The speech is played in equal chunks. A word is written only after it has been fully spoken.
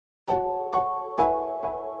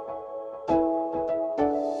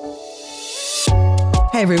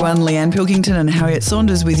Hey everyone, Leanne Pilkington and Harriet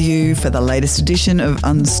Saunders with you for the latest edition of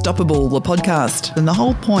Unstoppable, the podcast. And the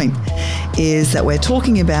whole point is that we're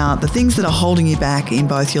talking about the things that are holding you back in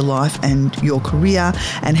both your life and your career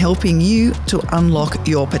and helping you to unlock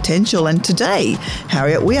your potential. And today,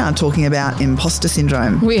 Harriet, we are talking about imposter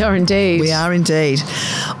syndrome. We are indeed. We are indeed.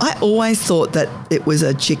 I always thought that it was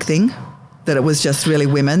a chick thing, that it was just really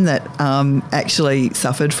women that actually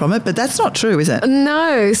suffered from it. But that's not true, is it?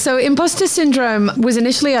 No. So imposter syndrome was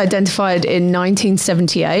initially identified in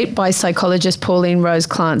 1978 by psychologists Pauline Rose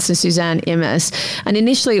Clance and Suzanne Imes. And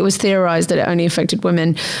initially it was theorized that it only affected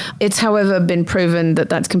women. It's, however, been proven that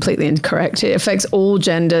that's completely incorrect. It affects all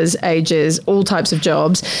genders, ages, all types of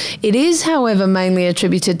jobs. It is, however, mainly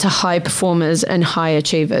attributed to high performers and high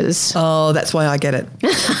achievers. Oh, that's why I get it.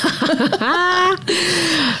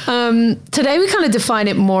 Today we kind of define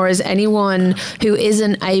it more as anyone who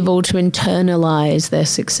isn't able to internalize their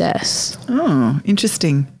success. Oh,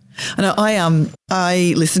 interesting. I know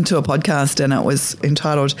I listened to a podcast and it was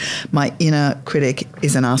entitled "My Inner Critic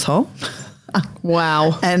is an Asshole."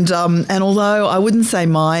 Wow. And although I wouldn't say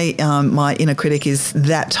my inner critic is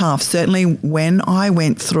that tough, certainly when I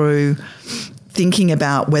went through thinking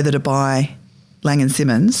about whether to buy Lang &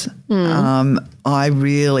 Simmons, I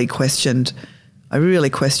really questioned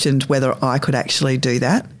whether I could actually do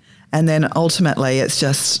that. And then ultimately it's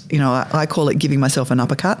just, I call it giving myself an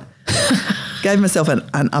uppercut. Gave myself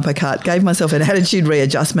an uppercut, gave myself an attitude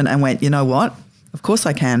readjustment and went, you know what? Of course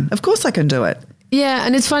I can. Of course I can do it. Yeah,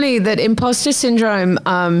 and it's funny that imposter syndrome,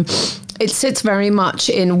 it sits very much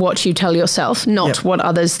in what you tell yourself, not what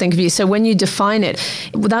others think of you. So when you define it,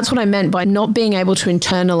 that's what I meant by not being able to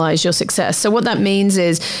internalize your success. So what that means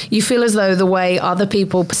is you feel as though the way other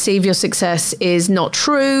people perceive your success is not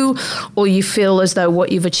true, or you feel as though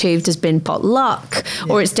what you've achieved has been pot luck,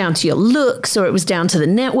 or it's down to your looks, or it was down to the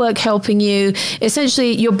network helping you.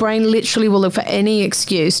 Essentially, your brain literally will look for any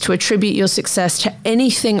excuse to attribute your success to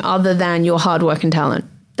anything other than your hard work and talent.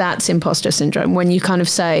 That's imposter syndrome, when you kind of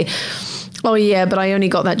say, oh yeah, but I only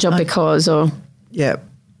got that job because, or... Yeah,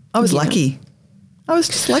 I was lucky. I was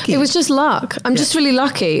just lucky. It was just luck. I'm just really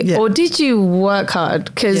lucky. Yeah. Or did you work hard?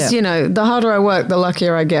 Because, the harder I work, the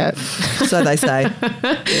luckier I get. So they say.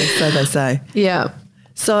 So they say. Yeah.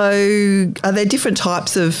 So are there different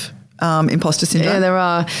types of imposter syndrome? Yeah, there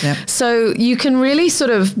are. Yeah. So you can really sort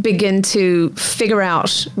of begin to figure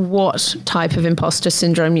out what type of imposter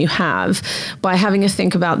syndrome you have by having a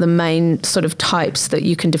think about the main sort of types that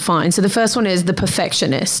you can define. So the first one is the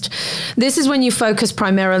perfectionist. This is when you focus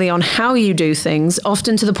primarily on how you do things,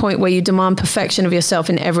 often to the point where you demand perfection of yourself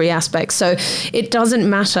in every aspect. So it doesn't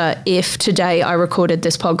matter if today I recorded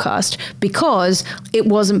this podcast because it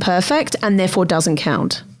wasn't perfect and therefore doesn't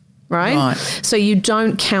count. Right? So you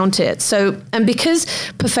don't count it. So, and because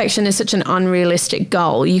perfection is such an unrealistic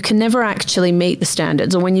goal, you can never actually meet the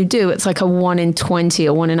standards. Or when you do, it's like a 1 in 20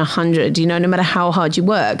 or 1 in 100, no matter how hard you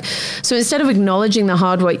work. So instead of acknowledging the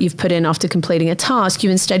hard work you've put in after completing a task, you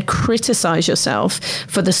instead criticize yourself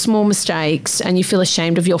for the small mistakes and you feel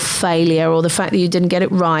ashamed of your failure or the fact that you didn't get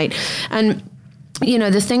it right. And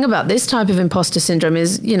the thing about this type of imposter syndrome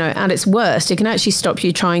is, at its worst, it can actually stop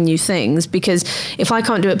you trying new things, because if I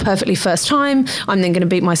can't do it perfectly first time, I'm then going to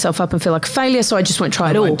beat myself up and feel like a failure. So I just won't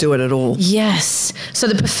try it all. I won't do it at all. Yes. So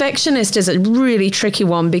the perfectionist is a really tricky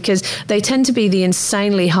one because they tend to be the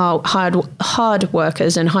insanely hard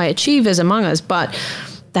workers and high achievers among us. But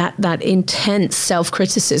that intense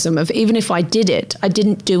self-criticism of, even if I did it, I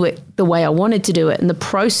didn't do it the way I wanted to do it, and the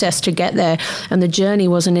process to get there and the journey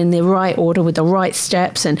wasn't in the right order with the right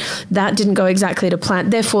steps, and that didn't go exactly to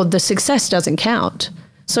plan. Therefore, the success doesn't count.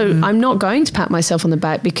 So I'm not going to pat myself on the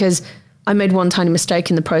back because I made one tiny mistake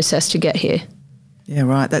in the process to get here. Yeah,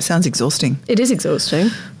 right. That sounds exhausting. It is exhausting.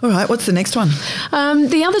 All right. What's the next one?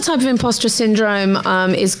 The other type of imposter syndrome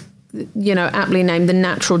is, aptly named the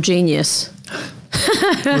natural genius.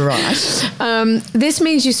 Right. This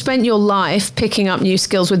means you spent your life picking up new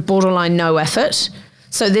skills with borderline no effort.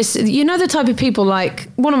 So this, the type of people, like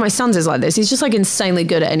one of my sons is like this. He's just like insanely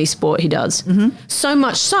good at any sport he does. Mm-hmm. So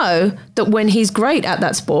much so that when he's great at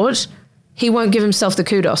that sport, he won't give himself the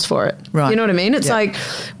kudos for it. Right. You know what I mean? It's like,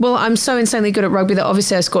 well, I'm so insanely good at rugby that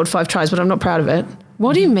obviously I scored 5 tries, but I'm not proud of it.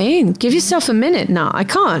 What do you mean? Give yourself a minute. No, I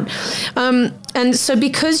can't. And so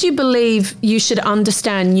because you believe you should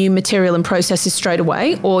understand new material and processes straight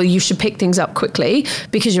away, or you should pick things up quickly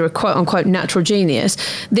because you're a quote unquote natural genius,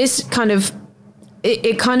 this kind of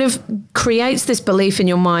it kind of creates this belief in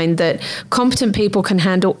your mind that competent people can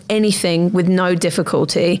handle anything with no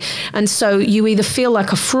difficulty. And so you either feel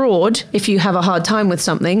like a fraud if you have a hard time with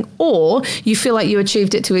something, or you feel like you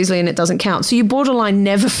achieved it too easily and it doesn't count. So you borderline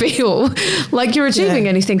never feel like you're achieving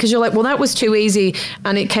anything, because you're like, well, that was too easy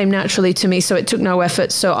and it came naturally to me, so it took no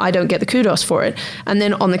effort, so I don't get the kudos for it. And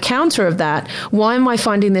then on the counter of that, why am I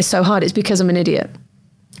finding this so hard? It's because I'm an idiot.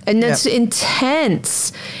 And that's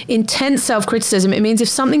intense self-criticism. It means if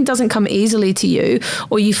something doesn't come easily to you,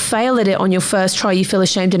 or you fail at it on your first try, you feel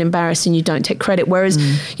ashamed and embarrassed and you don't take credit. Whereas,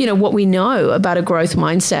 what we know about a growth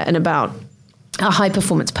mindset and about a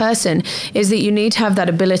high-performance person is that you need to have that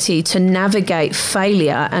ability to navigate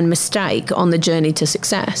failure and mistake on the journey to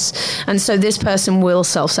success. And so this person will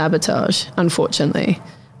self-sabotage, unfortunately,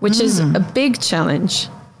 which is a big challenge.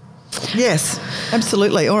 Yes,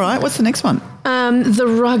 absolutely. All right, what's the next one? The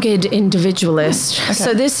rugged individualist. Okay.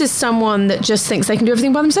 So this is someone that just thinks they can do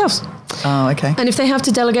everything by themselves. Oh, okay. And if they have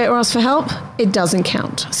to delegate or ask for help, it doesn't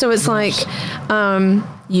count. So it's like,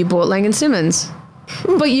 you bought Leanne Simmons,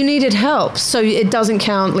 but you needed help, so it doesn't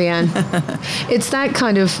count, Leanne. It's that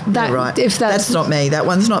kind of that. Yeah, right. If that's not me. That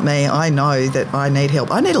one's not me. I know that I need help.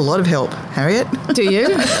 I need a lot of help, Harriet. Do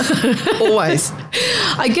you? Always.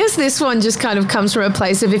 I guess this one just kind of comes from a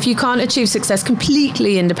place of, if you can't achieve success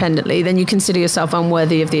completely independently, then you consider yourself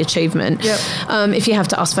unworthy of the achievement. Yep. If you have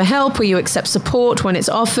to ask for help or you accept support when it's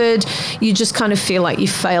offered, you just kind of feel like you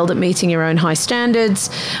failed at meeting your own high standards,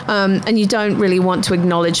 and you don't really want to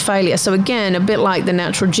acknowledge failure. So again, a bit like the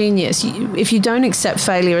natural genius, if you don't accept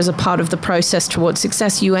failure as a part of the process towards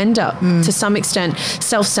success, you end up to some extent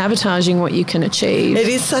self-sabotaging what you can achieve. It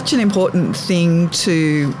is such an important thing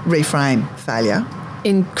to reframe failure.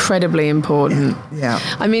 Incredibly important. Yeah.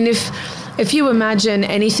 I mean, if you imagine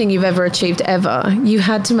anything you've ever achieved ever, you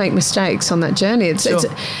had to make mistakes on that journey.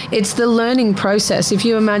 It's the learning process. If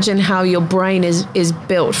you imagine how your brain is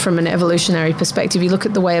built from an evolutionary perspective, you look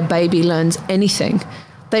at the way a baby learns anything.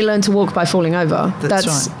 They learn to walk by falling over. That's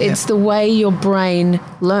right. It's the way your brain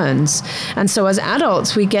learns. And so as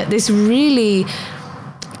adults, we get this really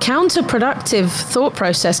counterproductive thought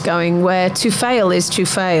process going, where to fail is to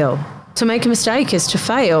fail. To make a mistake is to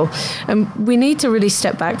fail. And we need to really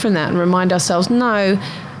step back from that and remind ourselves, no,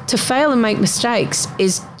 to fail and make mistakes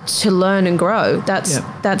is to learn and grow.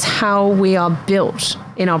 That's how we are built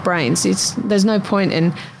in our brains. There's no point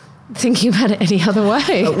in thinking about it any other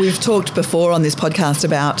way. We've talked before on this podcast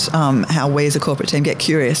about how we as a corporate team get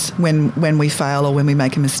curious when we fail or when we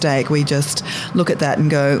make a mistake. We just look at that and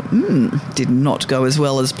go, did not go as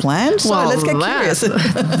well as planned. So let's get curious.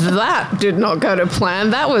 That did not go to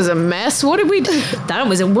plan. That was a mess. What did we do?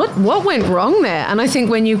 What went wrong there? And I think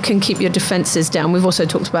when you can keep your defenses down, we've also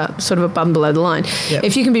talked about sort of above and below the line. Yep.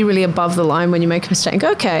 If you can be really above the line when you make a mistake,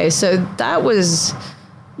 okay, so that was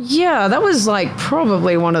like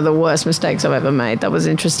probably one of the worst mistakes I've ever made. That was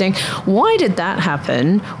interesting. Why did that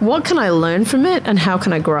happen? What can I learn from it, and how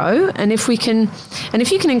can I grow? And if you can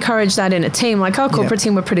encourage that in a team, like our corporate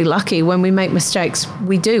team, we're pretty lucky. When we make mistakes,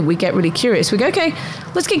 we get really curious. We go, okay,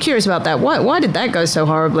 let's get curious about that. Why did that go so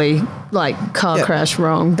horribly, like car crash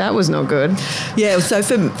wrong? That was not good. Yeah, so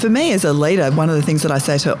for me as a leader, one of the things that I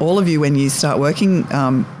say to all of you when you start working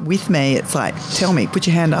with me, it's like, tell me, put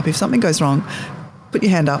your hand up. If something goes wrong, put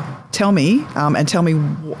your hand up, tell me, and tell me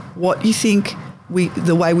what you think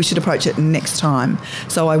the way we should approach it next time.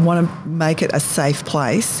 So I want to make it a safe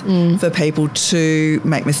place for people to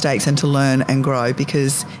make mistakes and to learn and grow,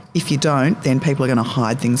 because if you don't, then people are going to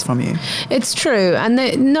hide things from you. It's true. And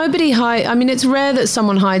it's rare that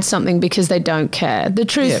someone hides something because they don't care. The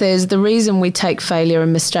truth is, the reason we take failure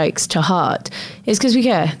and mistakes to heart is because we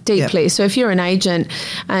care deeply. So if you're an agent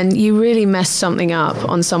and you really mess something up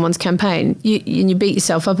on someone's campaign, you beat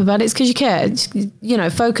yourself up about it, it's because you care.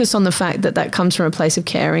 Focus on the fact that comes from a place of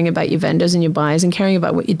caring about your vendors and your buyers and caring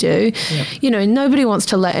about what you do. Nobody wants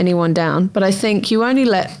to let anyone down, but I think you only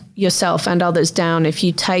let yourself and others down if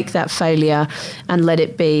you take that failure and let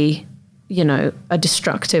it be, a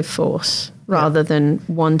destructive force rather than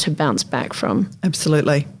one to bounce back from.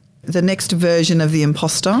 Absolutely. The next version of the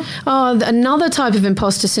imposter? Oh, another type of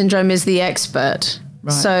imposter syndrome is the expert.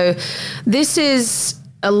 Right. So this is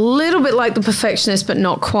a little bit like the perfectionist, but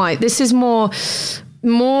not quite. This is more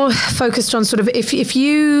focused on sort of if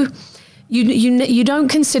you You don't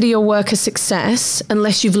consider your work a success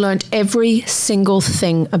unless you've learned every single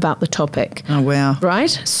thing about the topic. Oh, wow.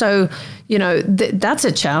 Right? So, that's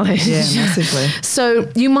a challenge. Yeah, massively. So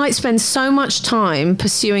you might spend so much time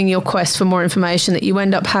pursuing your quest for more information that you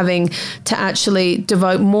end up having to actually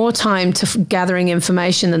devote more time to gathering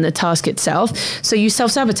information than the task itself. So you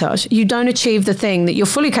self-sabotage. You don't achieve the thing that you're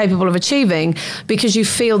fully capable of achieving because you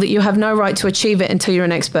feel that you have no right to achieve it until you're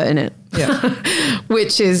an expert in it. Yeah.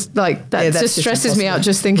 Which is that just stresses me out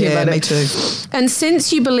just thinking about it. Yeah, me too. And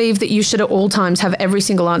since you believe that you should at all times have every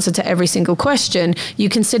single answer to every single question, you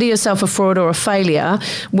consider yourself a fraud or a failure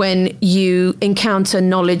when you encounter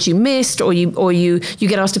knowledge you missed or you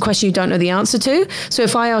get asked a question you don't know the answer to. So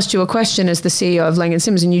if I asked you a question as the CEO of Leanne and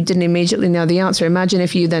Simmons and you didn't immediately know the answer, imagine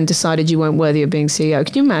if you then decided you weren't worthy of being CEO.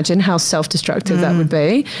 Can you imagine how self-destructive that would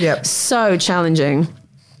be? Yep. So challenging.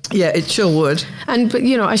 Yeah, it sure would. But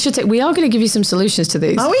I should say, we are going to give you some solutions to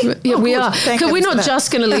these. Are we? Yeah, we good. are. Because we're not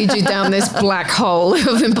just going to lead you down this black hole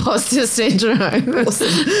of imposter syndrome. Awesome.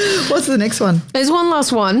 What's the next one? There's one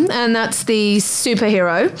last one, and that's the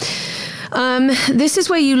superhero. This is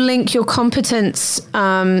where you link your competence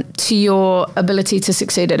to your ability to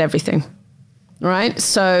succeed at everything. Right?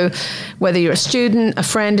 So whether you're a student, a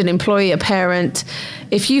friend, an employee, a parent,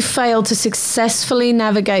 if you fail to successfully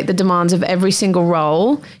navigate the demands of every single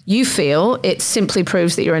role, you feel it simply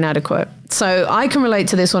proves that you're inadequate. So I can relate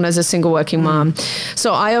to this one as a single working mom.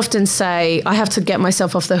 So I often say I have to get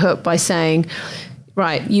myself off the hook by saying,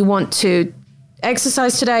 right, you want to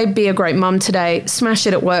exercise today, be a great mum today, smash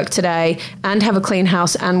it at work today, and have a clean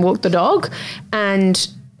house and walk the dog, and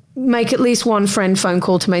make at least one friend phone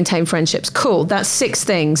call to maintain friendships. Cool. That's 6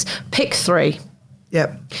 things. Pick 3.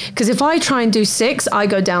 Yep. Because if I try and do 6, I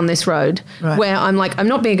go down this road where I'm like, I'm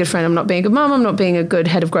not being a good friend. I'm not being a good mum. I'm not being a good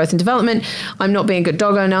head of growth and development. I'm not being a good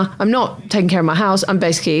dog owner. I'm not taking care of my house. I'm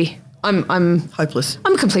basically, I'm hopeless.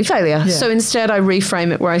 I'm a complete failure. Yeah. So instead I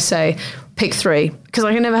reframe it where I say, pick 3, because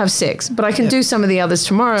I can never have 6, but I can do some of the others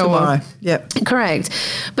tomorrow. Yep. Correct.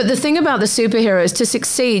 But the thing about the superhero is to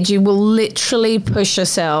succeed, you will literally push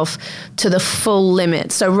yourself to the full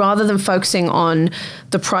limit. So rather than focusing on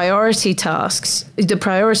the priority tasks, the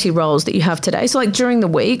priority roles that you have today. So like during the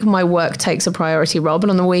week, my work takes a priority role, but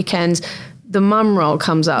on the weekends, the mum role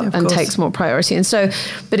comes up and takes more priority. And so,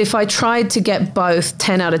 but if I tried to get both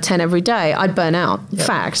 10 out of 10 every day, I'd burn out. Yep.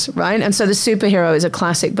 Fact, right? And so the superhero is a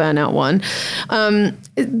classic burnout one.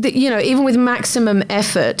 Even with maximum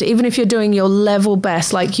effort, even if you're doing your level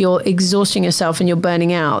best, like you're exhausting yourself and you're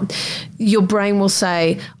burning out, your brain will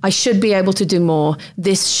say, I should be able to do more.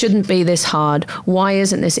 This shouldn't be this hard. Why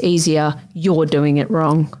isn't this easier? You're doing it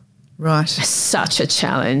wrong. Right. Such a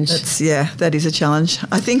challenge. That is a challenge.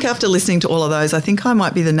 I think after listening to all of those, I think I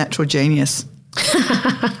might be the natural genius.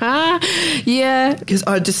 Yeah. Because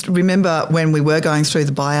I just remember when we were going through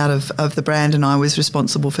the buyout of the brand, and I was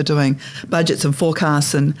responsible for doing budgets and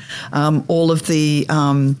forecasts and all of the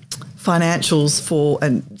financials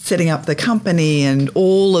and setting up the company and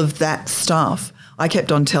all of that stuff. I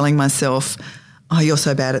kept on telling myself, oh, you're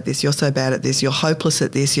so bad at this, you're so bad at this, you're hopeless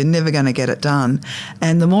at this, you're never going to get it done.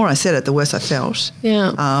 And the more I said it, the worse I felt.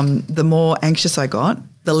 Yeah. The more anxious I got,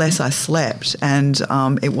 the less I slept. And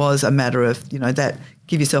it was a matter of, that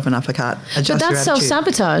give yourself an uppercut, adjust your attitude. But that's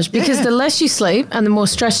self-sabotage because the less you sleep and the more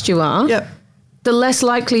stressed you are, the less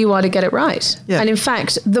likely you are to get it right. Yep. And in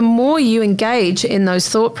fact, the more you engage in those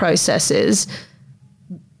thought processes,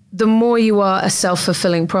 the more you are a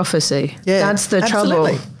self-fulfilling prophecy. Yeah, that's the trouble.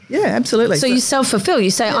 Yeah, absolutely. So you self-fulfill. You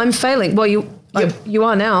say, I'm failing. Well, you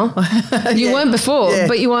are now. You weren't before,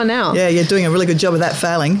 but you are now. Yeah, you're doing a really good job of that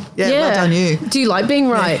failing. Yeah, well done you. Do you like being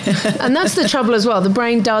right? And that's the trouble as well. The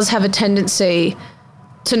brain does have a tendency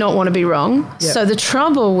to not want to be wrong. Yep. So the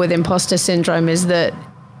trouble with imposter syndrome is that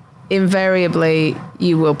invariably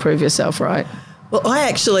you will prove yourself right. Well, I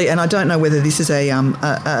actually, and I don't know whether this is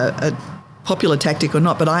a popular tactic or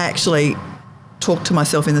not, but I actually talk to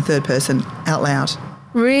myself in the third person out loud.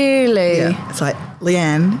 Really? Yeah. It's like,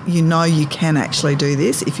 Leanne, you can actually do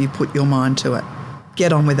this if you put your mind to it.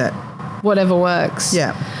 Get on with it. Whatever works.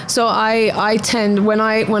 Yeah. So I tend, when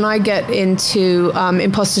I get into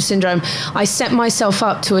imposter syndrome, I set myself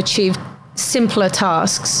up to achieve simpler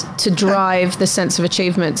tasks to drive the sense of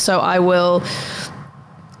achievement. So I will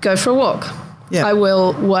go for a walk. Yep. I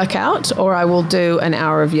will work out, or I will do an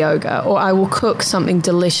hour of yoga, or I will cook something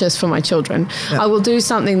delicious for my children. Yep. I will do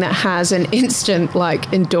something that has an instant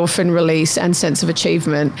endorphin release and sense of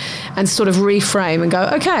achievement, and sort of reframe and go,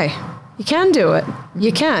 okay, you can do it.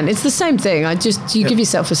 You can. It's the same thing. You give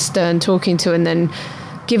yourself a stern talking to and then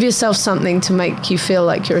Give yourself something to make you feel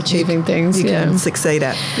like you're achieving things. You can succeed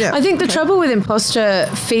at. Yeah. I think the trouble with imposter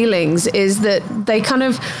feelings is that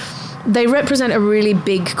they represent a really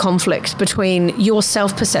big conflict between your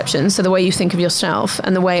self-perception, so the way you think of yourself,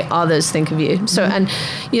 and the way others think of you. So, and,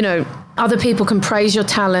 other people can praise your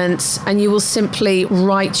talents and you will simply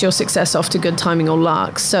write your success off to good timing or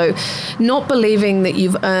luck. So not believing that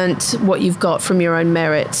you've earned what you've got from your own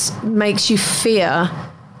merits makes you fear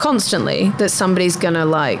constantly that somebody's going to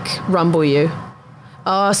rumble you.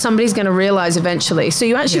 Somebody's going to realize eventually. So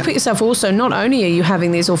you actually put yourself also, not only are you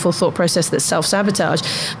having these awful thought process that's self-sabotage,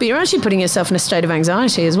 but you're actually putting yourself in a state of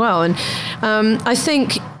anxiety as well. And I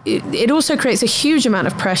think it also creates a huge amount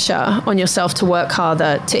of pressure on yourself to work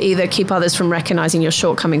harder, to either keep others from recognizing your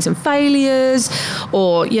shortcomings and failures,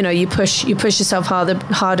 or, you push yourself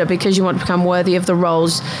harder because you want to become worthy of the role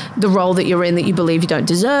that you're in that you believe you don't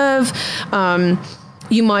deserve.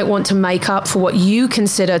 You might want to make up for what you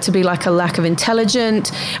consider to be like a lack of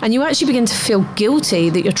intelligence, and you actually begin to feel guilty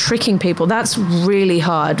that you're tricking people. That's really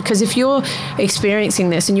hard, because if you're experiencing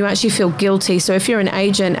this and you actually feel guilty, so if you're an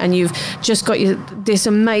agent and you've just got this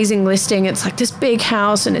amazing listing, it's like this big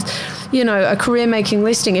house and it's, a career-making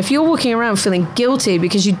listing. If you're walking around feeling guilty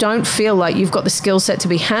because you don't feel like you've got the skill set to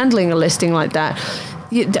be handling a listing like that,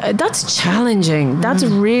 that's challenging. That's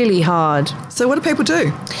really hard. So what do people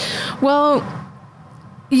do? Well,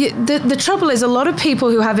 the trouble is, a lot of people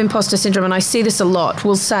who have imposter syndrome, and I see this a lot,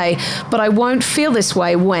 will say, but I won't feel this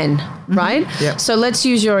way when, right? Yep. So let's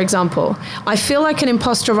use your example. I feel like an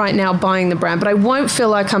imposter right now buying the brand, but I won't feel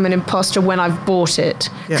like I'm an imposter when I've bought it,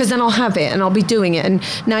 because then I'll have it and I'll be doing it. And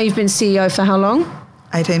now you've been CEO for how long?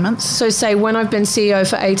 18 months. So say when I've been CEO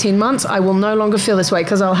for 18 months, I will no longer feel this way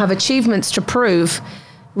because I'll have achievements to prove.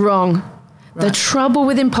 Wrong. Right. The trouble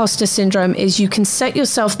with imposter syndrome is you can set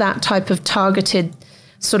yourself that type of targeted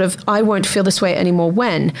sort of, I won't feel this way anymore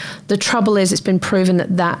when. The trouble is, it's been proven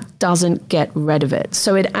that doesn't get rid of it.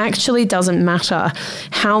 So it actually doesn't matter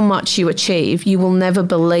how much you achieve. You will never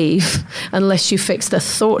believe unless you fix the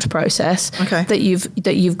thought process that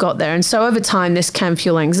you've got there. And so over time, this can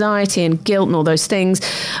fuel anxiety and guilt and all those things.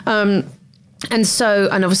 And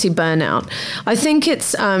obviously burnout. I think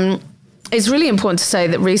it's really important to say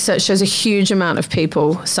that research shows a huge amount of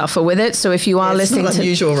people suffer with it. So if you are listening it's not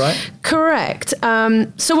unusual, right? Correct.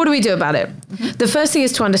 So what do we do about it? Mm-hmm. The first thing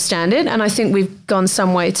is to understand it. And I think we've gone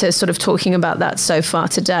some way to sort of talking about that so far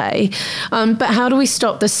today. But how do we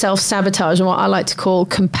stop the self-sabotage and what I like to call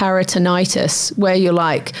comparatonitis, where you're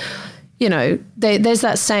like, there's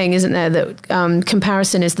that saying, isn't there, that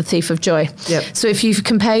comparison is the thief of joy. Yep. So if you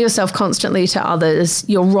compare yourself constantly to others,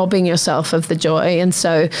 you're robbing yourself of the joy. And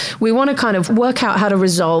so we want to kind of work out how to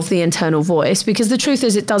resolve the internal voice, because the truth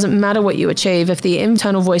is, it doesn't matter what you achieve. If the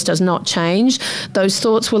internal voice does not change, those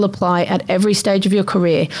thoughts will apply at every stage of your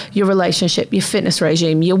career, your relationship, your fitness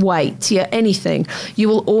regime, your weight, your anything. You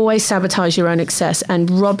will always sabotage your own success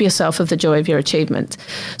and rob yourself of the joy of your achievement.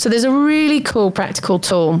 So there's a really cool practical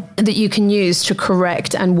tool that you can use to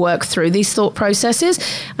correct and work through these thought processes,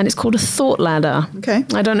 and it's called a thought ladder. Okay.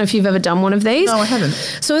 I don't know if you've ever done one of these. No, I haven't.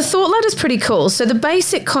 So a thought ladder is pretty cool. So the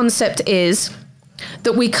basic concept is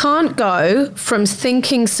that we can't go from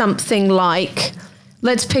thinking something like,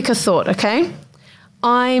 let's pick a thought, okay?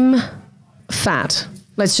 I'm fat.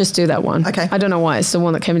 Let's just do that one. Okay. I don't know why it's the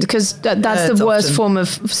one that came into, because that's the worst form of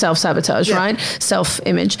self-sabotage, right?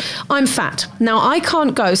 Self-image. I'm fat. Now I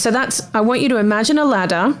can't go. So I want you to imagine a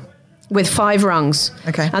ladder with 5 rungs.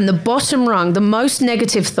 Okay. And the bottom rung, the most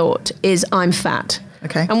negative thought is I'm fat.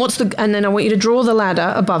 Okay. And then I want you to draw the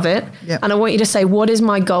ladder above it. Yep. And I want you to say, what is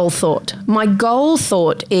my goal thought? My goal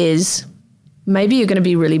thought is, maybe you're going to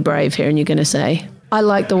be really brave here and you're going to say, I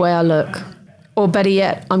like the way I look. Or better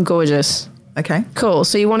yet, I'm gorgeous. Okay. Cool.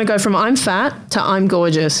 So you want to go from I'm fat to I'm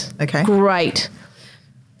gorgeous. Okay. Great.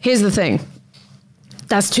 Here's the thing.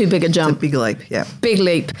 That's too big a jump. It's a big leap, yeah. Big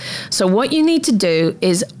leap. So what you need to do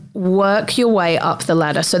is work your way up the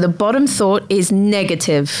ladder. So the bottom thought is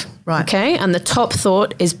negative. Right. Okay. And the top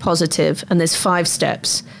thought is positive. And there's 5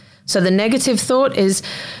 steps. So the negative thought is,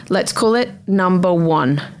 let's call it number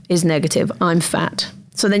 1 is negative. I'm fat.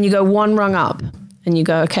 So then you go 1 rung up and you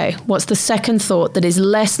go, okay, what's the second thought that is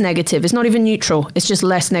less negative? It's not even neutral. It's just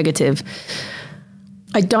less negative.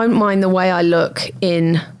 I don't mind the way I look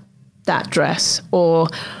in that dress, or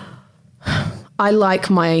I like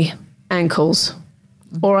my ankles,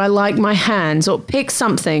 or I like my hands, or pick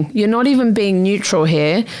something. You're not even being neutral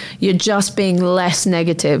here. You're just being less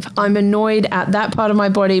negative. I'm annoyed at that part of my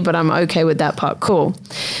body, but I'm okay with that part. Cool.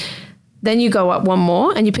 Then you go up 1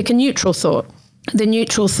 more and you pick a neutral thought. The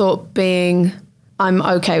neutral thought being, I'm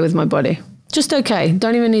okay with my body. Just okay.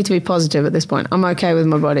 Don't even need to be positive at this point. I'm okay with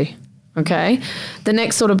my body. Okay. The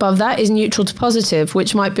next thought above that is neutral to positive,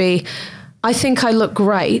 which might be, I think I look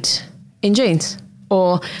great in jeans,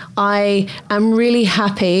 or I am really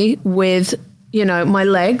happy with, my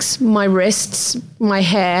legs, my wrists, my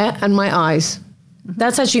hair, and my eyes.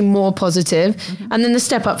 That's actually more positive. And then the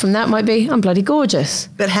step up from that might be, I'm bloody gorgeous.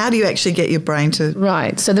 But how do you actually get your brain to...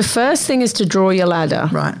 Right. So the first thing is to draw your ladder.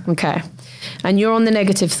 Right. Okay. And you're on the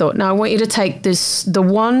negative thought. Now I want you to take the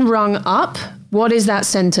one rung up. What is that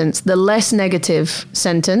sentence? The less negative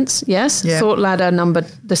sentence, yes? Yeah. Thought ladder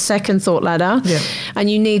the second thought ladder. Yeah. And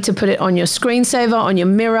you need to put it on your screensaver, on your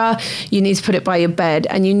mirror. You need to put it by your bed.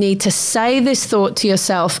 And you need to say this thought to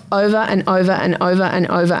yourself over and over and over and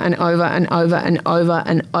over and over and over and over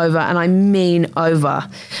and over. And I mean over.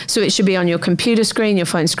 So it should be on your computer screen, your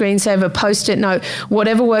phone screensaver, Post-it note,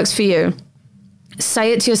 whatever works for you.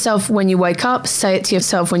 Say it to yourself when you wake up. Say it to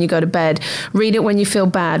yourself when you go to bed. Read it when you feel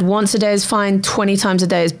bad. Once a day is fine. 20 times a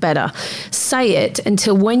day is better. Say it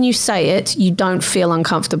until when you say it, you don't feel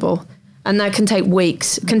uncomfortable. And that can take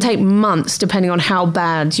weeks. It can take months, depending on how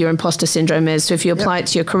bad your imposter syndrome is. So if you apply it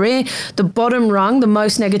to your career, the bottom rung, the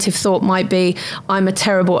most negative thought might be, I'm a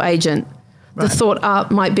terrible agent. Right. The thought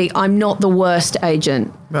up might be, I'm not the worst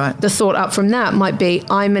agent. Right. The thought up from that might be,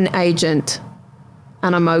 I'm an agent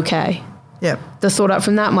and I'm okay. Yep. The thought up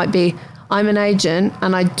from that might be, I'm an agent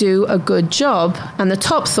and I do a good job. And the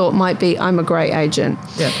top thought might be, I'm a great agent.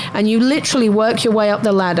 Yep. And you literally work your way up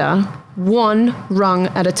the ladder, one rung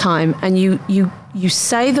at a time. And you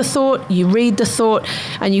say the thought, you read the thought,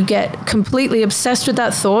 and you get completely obsessed with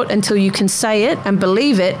that thought until you can say it and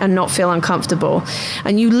believe it and not feel uncomfortable.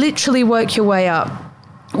 And you literally work your way up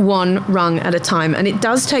one rung at a time. And it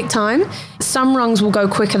does take time. Some rungs will go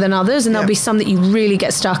quicker than others, and there'll be some that you really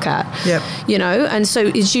get stuck at. Yep. And so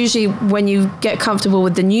it's usually when you get comfortable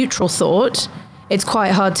with the neutral thought, it's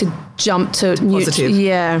quite hard to jump to positive.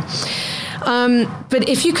 Yeah. But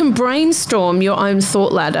if you can brainstorm your own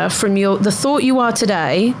thought ladder from the thought you are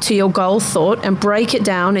today to your goal thought and break it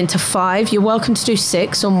down into 5, you're welcome to do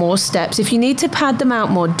 6 or more steps. If you need to pad them out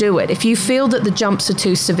more, do it. If you feel that the jumps are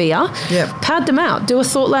too severe, pad them out. Do a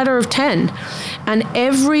thought ladder of 10. And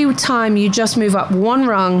every time you just move up one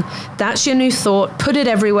rung, that's your new thought. Put it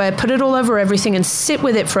everywhere, put it all over everything, and sit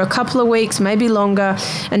with it for a couple of weeks, maybe longer,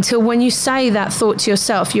 until when you say that thought to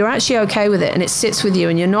yourself, you're actually okay with it and it sits with you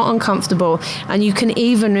and you're not uncomfortable. And you can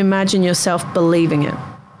even imagine yourself believing it.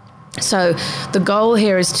 So the goal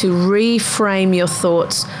here is to reframe your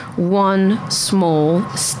thoughts one small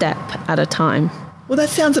step at a time. Well, that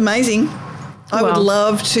sounds amazing. I would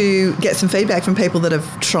love to get some feedback from people that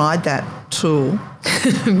have tried that tool.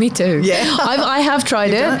 Me too. Yeah. I have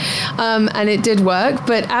tried it and it did work.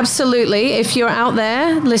 But absolutely, if you're out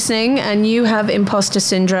there listening and you have imposter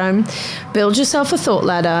syndrome, build yourself a thought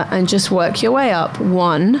ladder and just work your way up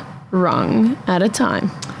one rung at a time.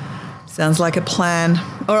 Sounds like a plan.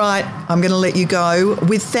 All right, I'm going to let you go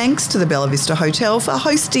with thanks to the Bella Vista Hotel for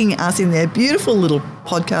hosting us in their beautiful little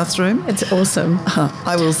podcast room. It's awesome.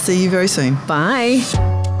 I will see you very soon. Bye.